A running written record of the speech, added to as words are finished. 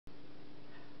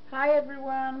Hi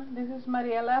everyone, this is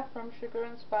Mariela from Sugar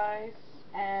and Spice,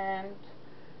 and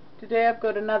today I've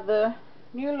got another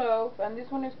new loaf, and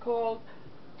this one is called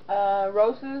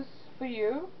Roses for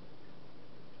You,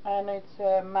 and it's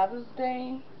a Mother's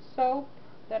Day soap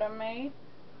that I made.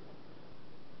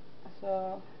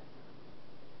 So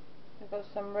I've got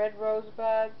some red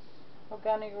rosebuds,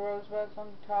 organic rosebuds on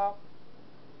top,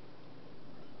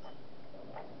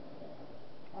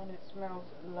 and it smells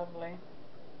lovely.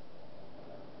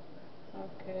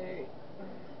 Okay,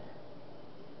 let's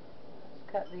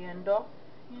cut the end off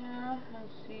here and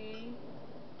see.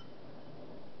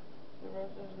 The rose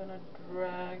is gonna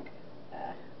drag.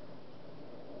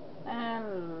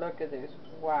 And look at this.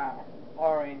 Wow,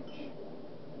 orange.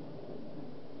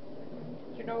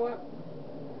 You know what?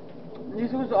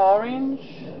 This was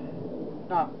orange.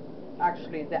 No,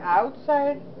 actually, the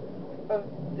outside of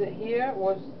the here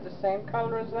was the same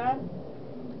color as that,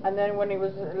 and then when it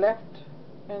was left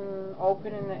and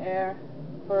open in the air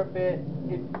for a bit,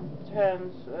 it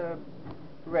turns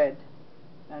red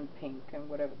and pink and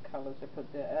whatever colors I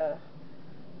put there.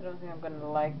 I don't think I'm gonna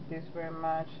like this very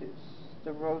much.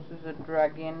 The roses are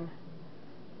dragging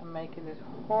and making this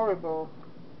horrible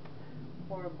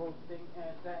thing.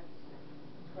 That's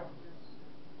scratches.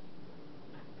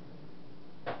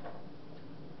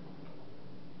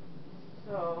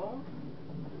 So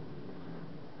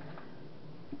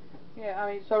yeah, I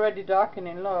mean it's already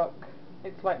darkening. Look,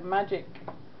 it's like magic.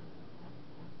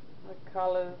 The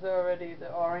colors are already the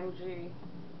orangey.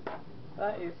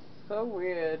 That is so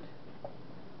weird.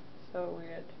 So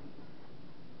weird.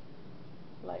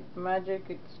 Like magic,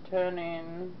 it's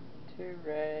turning to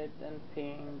red and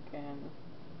pink and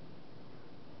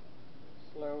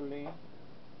slowly.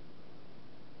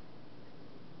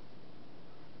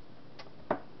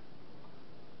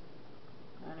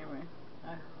 Anyway,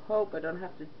 I hope I don't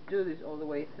have to do this all the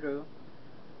way through.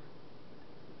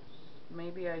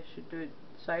 Maybe I should do it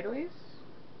sideways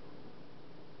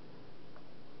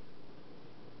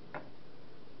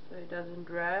so it doesn't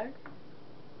drag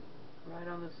right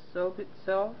on the soap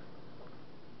itself.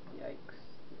 Yikes,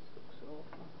 this looks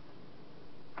awful.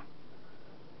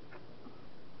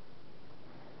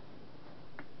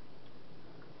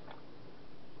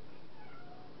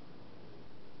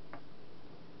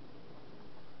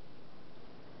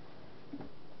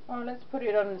 Well, let's put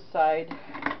it on the side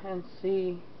and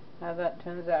see how that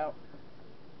turns out.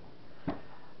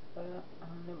 Let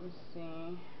me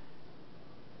see.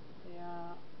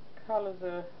 Yeah, colors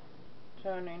are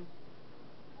turning.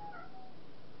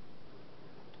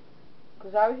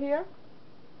 Because out here,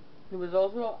 it was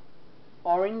also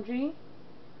orangey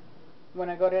when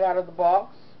I got it out of the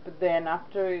box, but then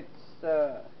after it's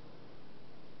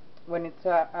when it's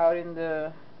out in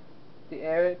the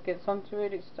air, it gets onto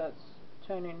it, it starts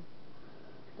turning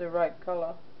the right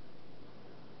color.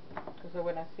 Because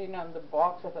when I seen it on the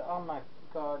box, I thought, oh my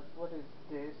god, what is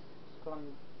this? It's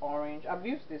gone orange. I've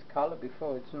used this color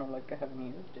before, it's not like I haven't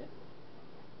used it.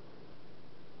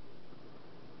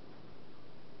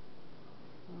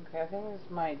 Okay, I think this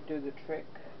might do the trick.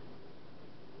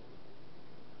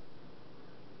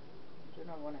 Do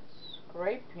not want it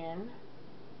scraping.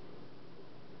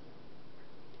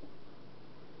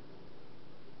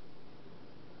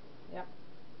 Yep.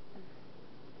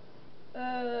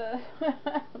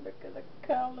 Look at the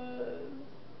colors.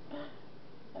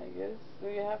 I guess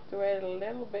we have to wait a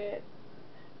little bit,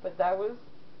 but that was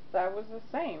the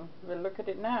same. But look at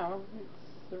it now.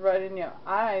 It's right in your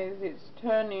eyes. It's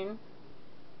turning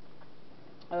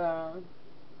the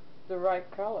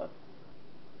right color.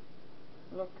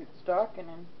 Look, it's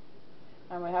darkening.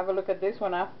 And we have a look at this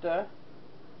one after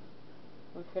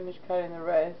we finish cutting the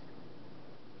rest.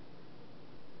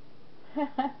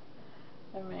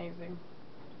 Amazing.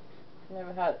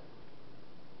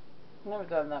 Never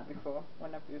done that before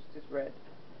when I've used this red.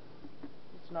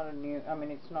 It's not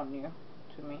it's not new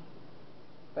to me,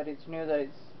 but it's new that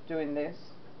it's doing this.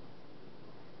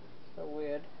 So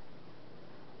weird.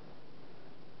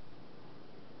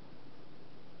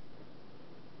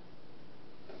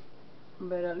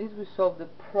 But at least we solved the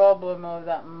problem of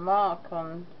that mark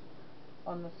on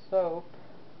the soap.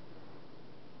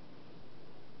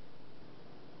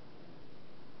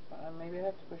 Maybe I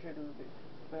have to push it a little bit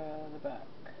further back.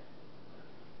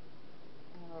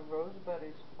 The rosebud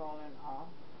is falling off.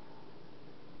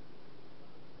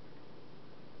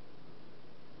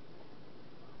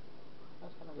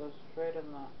 That's gonna go straight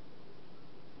on that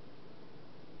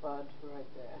bud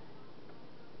right there.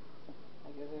 I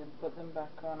guess I can put them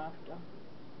back on after.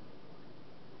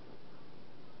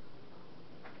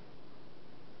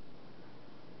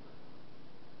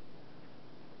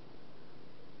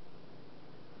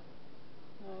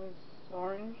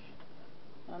 orange.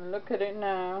 And look at it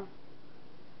now.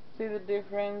 See the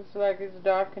difference? Like it's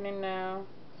darkening now.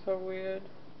 So weird.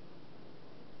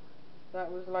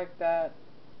 That was like that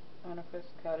when I first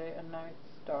cut it, and now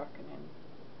it's darkening.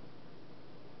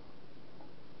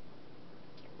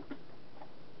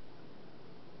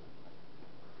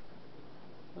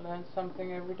 Learn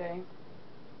something every day.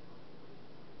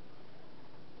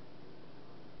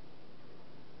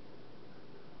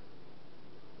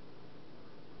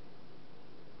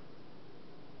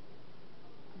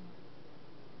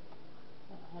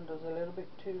 That handle's a little bit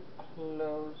too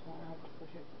close. I have to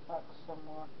push it back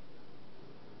somewhat.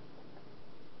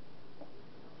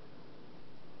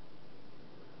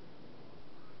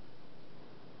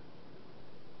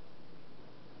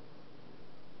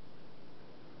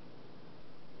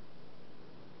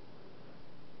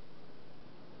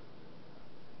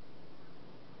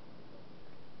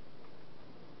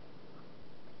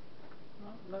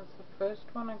 That's the first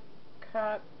one I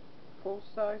cut, full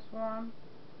size one.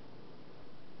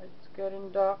 It's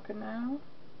getting darker now.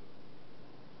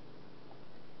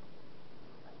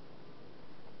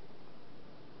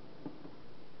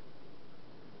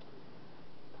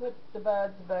 Put the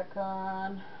buds back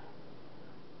on.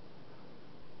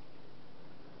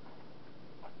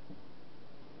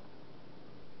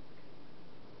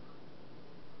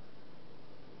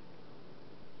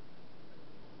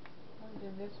 Where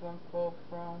did this one fall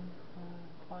from?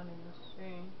 Can't even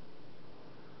see.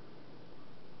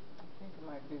 I think it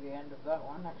might be the end of that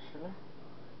one actually.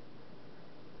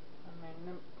 I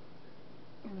mean,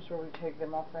 you must probably take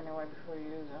them off anyway before you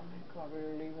use them. You can't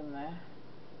really leave them there.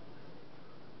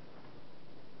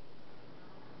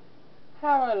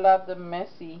 How I love the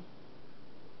mess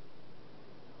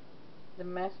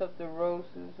of the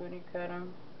roses when you cut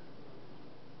them.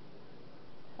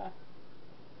 Huh.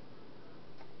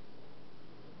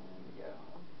 There we go.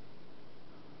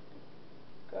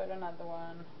 Got another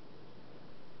one.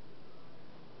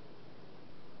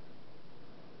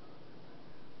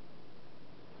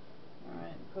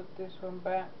 Alright, put this one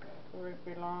back where it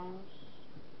belongs.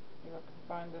 If I can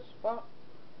find the spot.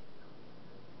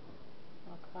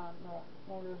 I can't, no.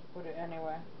 We'll just put it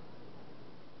anywhere.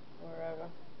 Wherever.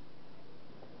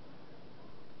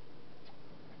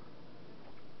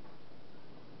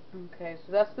 Okay,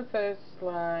 so that's the first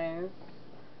slice.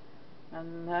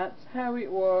 And that's how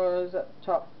it was at the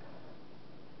top.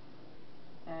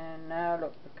 And now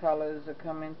look, the colors are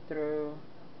coming through.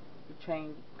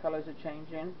 The colors are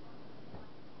changing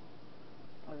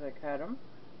as I cut them.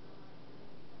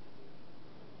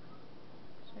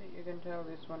 So you can tell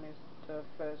this one is the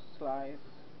first slice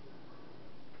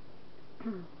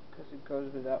because it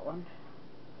goes with that one.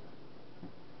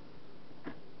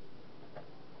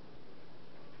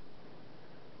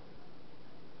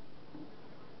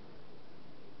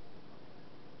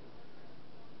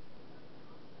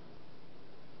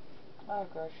 Oh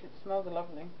gosh, it smells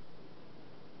lovely.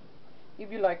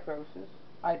 If you like roses,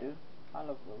 I do. I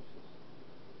love roses.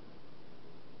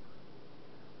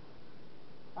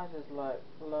 I just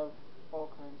love all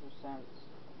kinds of scents.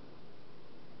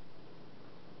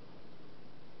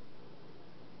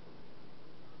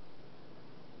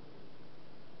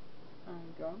 There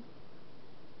you go.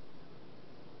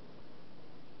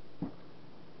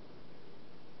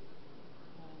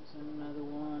 There's another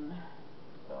one.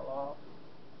 Fell off.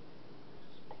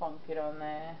 Just plonk it on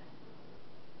there.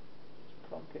 Just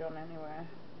plonk it on anywhere.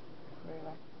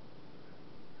 Really.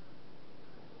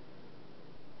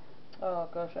 Oh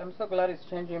gosh, I'm so glad it's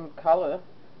changing color.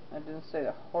 I didn't say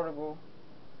the horrible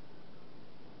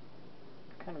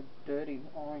kind of dirty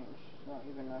orange. It's not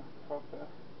even a proper.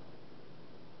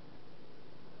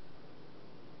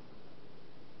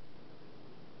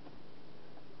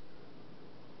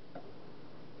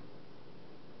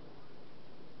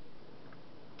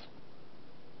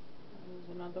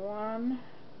 There's another one.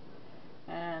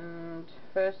 And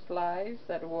first slice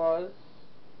that was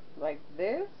like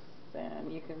this,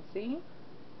 and you can see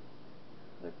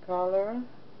the color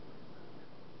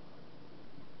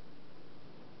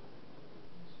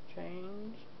has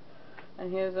changed.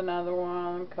 And here's another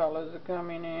one. Colors are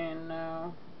coming in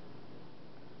now,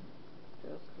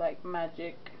 just like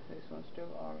magic. This one's still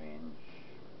orange.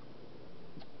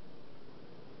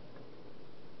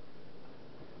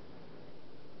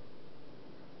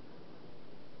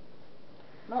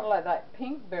 Not like that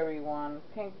pinkberry one,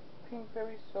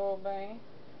 pinkberry sorbet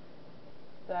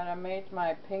that I made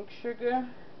my pink sugar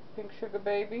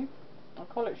baby. I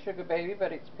call it sugar baby,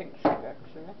 but it's pink sugar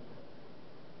actually.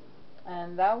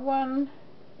 And that one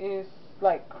is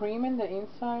like cream in the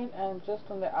inside, and just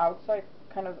on the outside,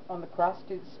 kind of on the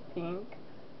crust, is pink.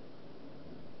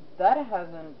 that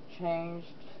hasn't changed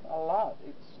a lot.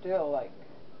 It's still like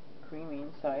creamy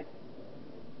inside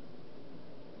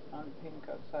and pink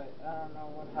outside. I don't know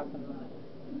what happened there.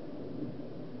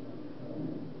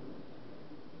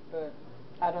 But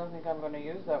I don't think I'm going to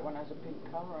use that one as a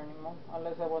pink color anymore,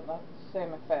 unless I want that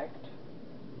same effect.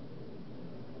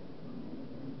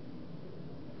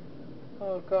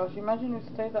 Oh gosh, imagine it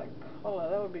stayed that color.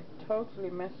 That would be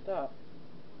totally messed up.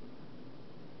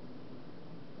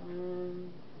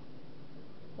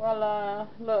 Voila,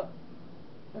 look,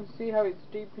 and see how it's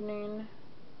deepening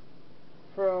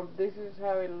from, this is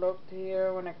how it looked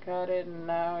here when I cut it, and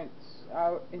now it's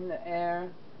out in the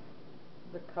air.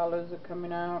 The colors are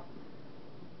coming out.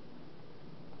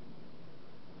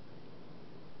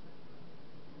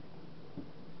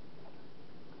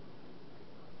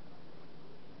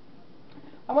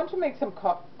 I want to make some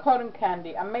cotton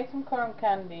candy. I made some cotton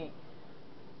candy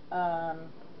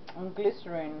on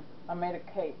glycerin. I made a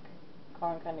cake,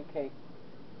 cotton candy cake,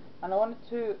 and I wanted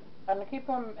to, and I keep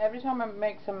on, every time I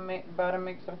make some butter,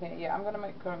 make something, yeah, I'm gonna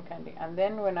make cotton candy. And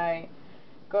then when I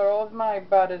got all of my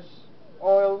butters,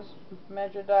 oils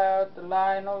measured out, the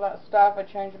line, all that stuff, I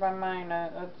changed my mind. I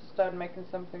started making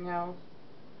something else.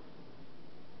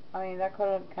 I mean, that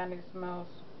cotton candy smells,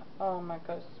 oh my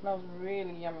gosh, it smells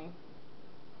really yummy.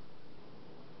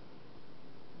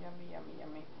 Yummy, yummy,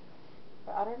 yummy.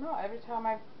 But I don't know, every time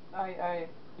I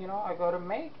you know, I go to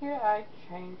make it, I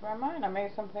change my mind. I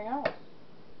make something else.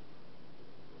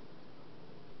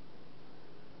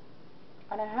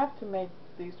 And I have to make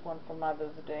this one for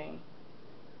Mother's Day.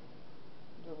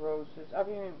 The roses. I've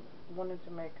been wanting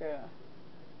to make a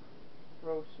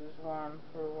roses one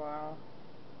for a while.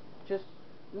 Just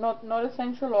not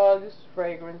essential oil, just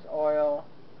fragrance oil.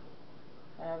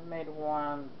 I've made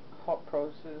one hot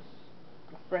process,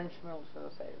 French milk, so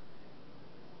to say.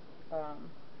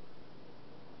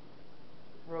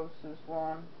 Roses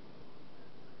one.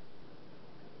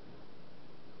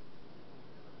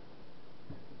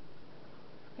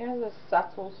 It has a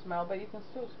subtle smell, but you can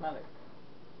still smell it.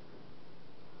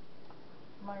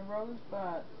 My rose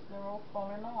buds, they're all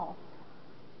falling off.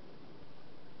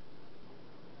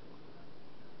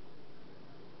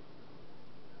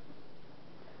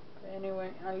 But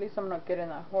anyway, at least I'm not getting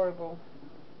that horrible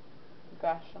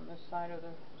gash on the side of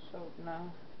the soap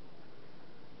now.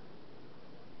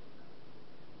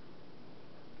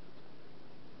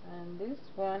 And this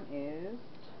one is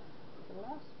the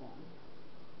last one.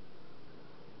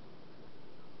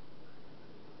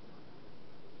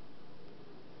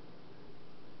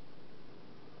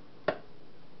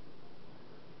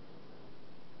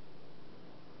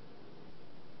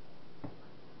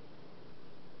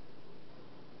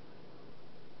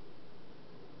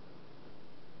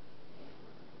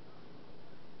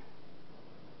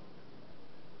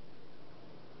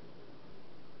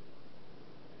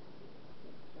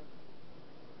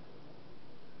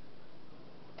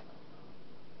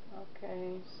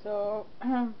 Okay, so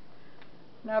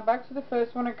now back to the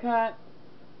first one I cut.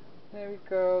 There we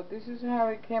go. This is how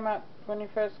it came out when you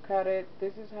first cut it.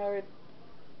 This is how it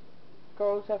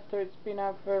goes after it's been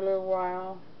out for a little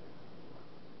while.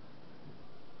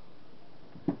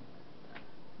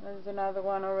 There's another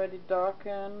one already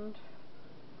darkened,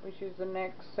 which is the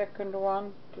next second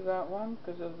one to that one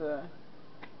because of the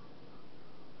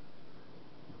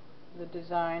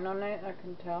design on it, I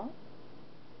can tell.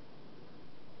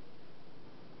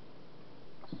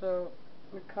 So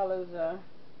the colors are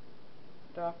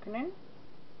darkening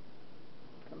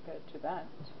compared to that.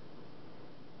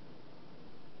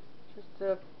 Just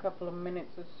a couple of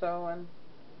minutes or so, and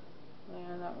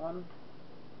yeah, that one.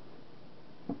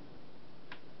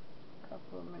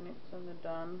 Couple of minutes and they're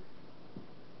done.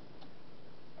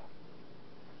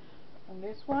 And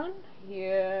this one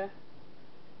here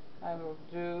I will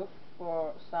do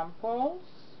for samples.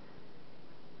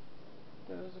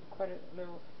 There's quite a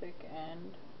little thick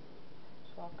end,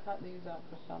 so I'll cut these out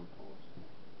for samples.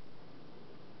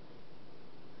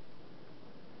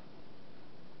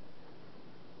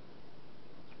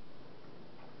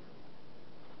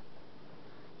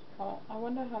 Oh, I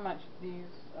wonder how much these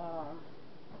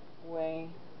weigh.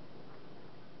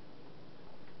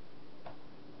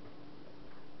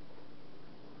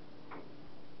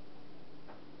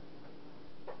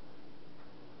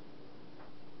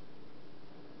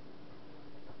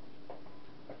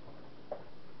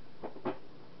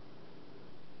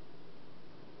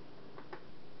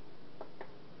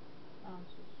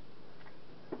 Ounces.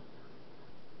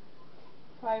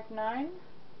 5'9".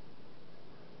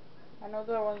 I know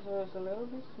that one was a little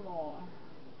bit smaller.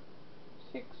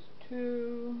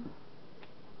 6'2",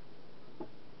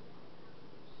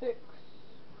 6".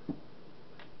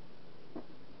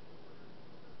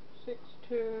 6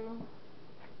 2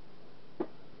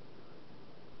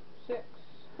 6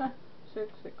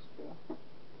 6 6 2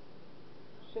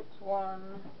 6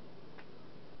 1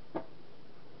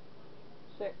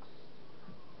 6.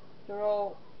 They're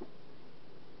all,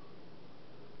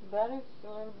 that is a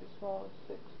little bit smaller.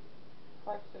 6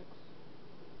 5 6.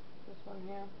 This one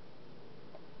here.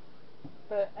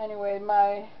 But anyway,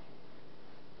 my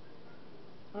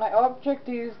object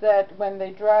is that when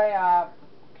they dry up,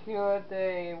 cured,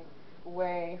 they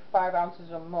weigh 5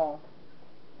 ounces or more.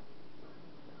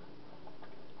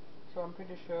 So I'm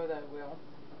pretty sure that will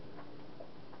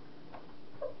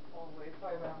all weigh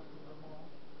 5 ounces or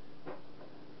more.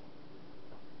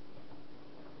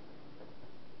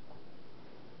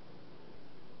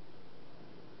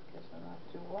 Guess I'll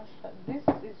have to wash that. This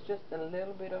is just a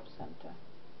little bit of center.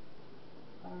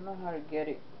 I don't know how to get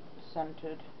it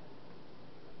centered.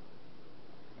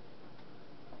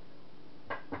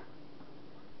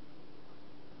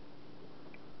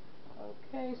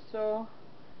 Okay, so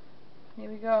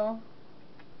here we go.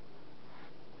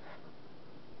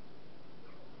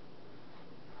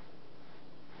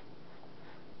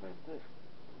 Where's the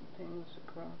things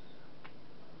across?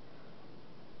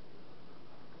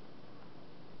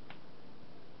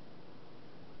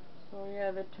 So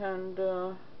yeah, they turned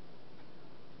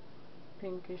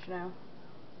pinkish now.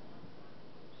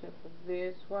 Except for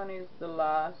this one is the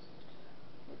last.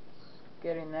 It's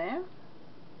getting there.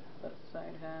 That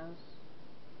side has.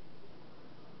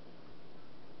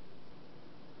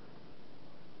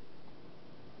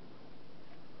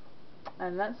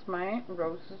 And that's my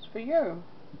roses for you.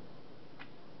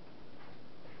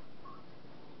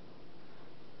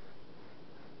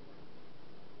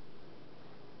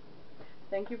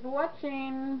 Thank you for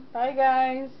watching. Bye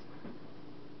guys.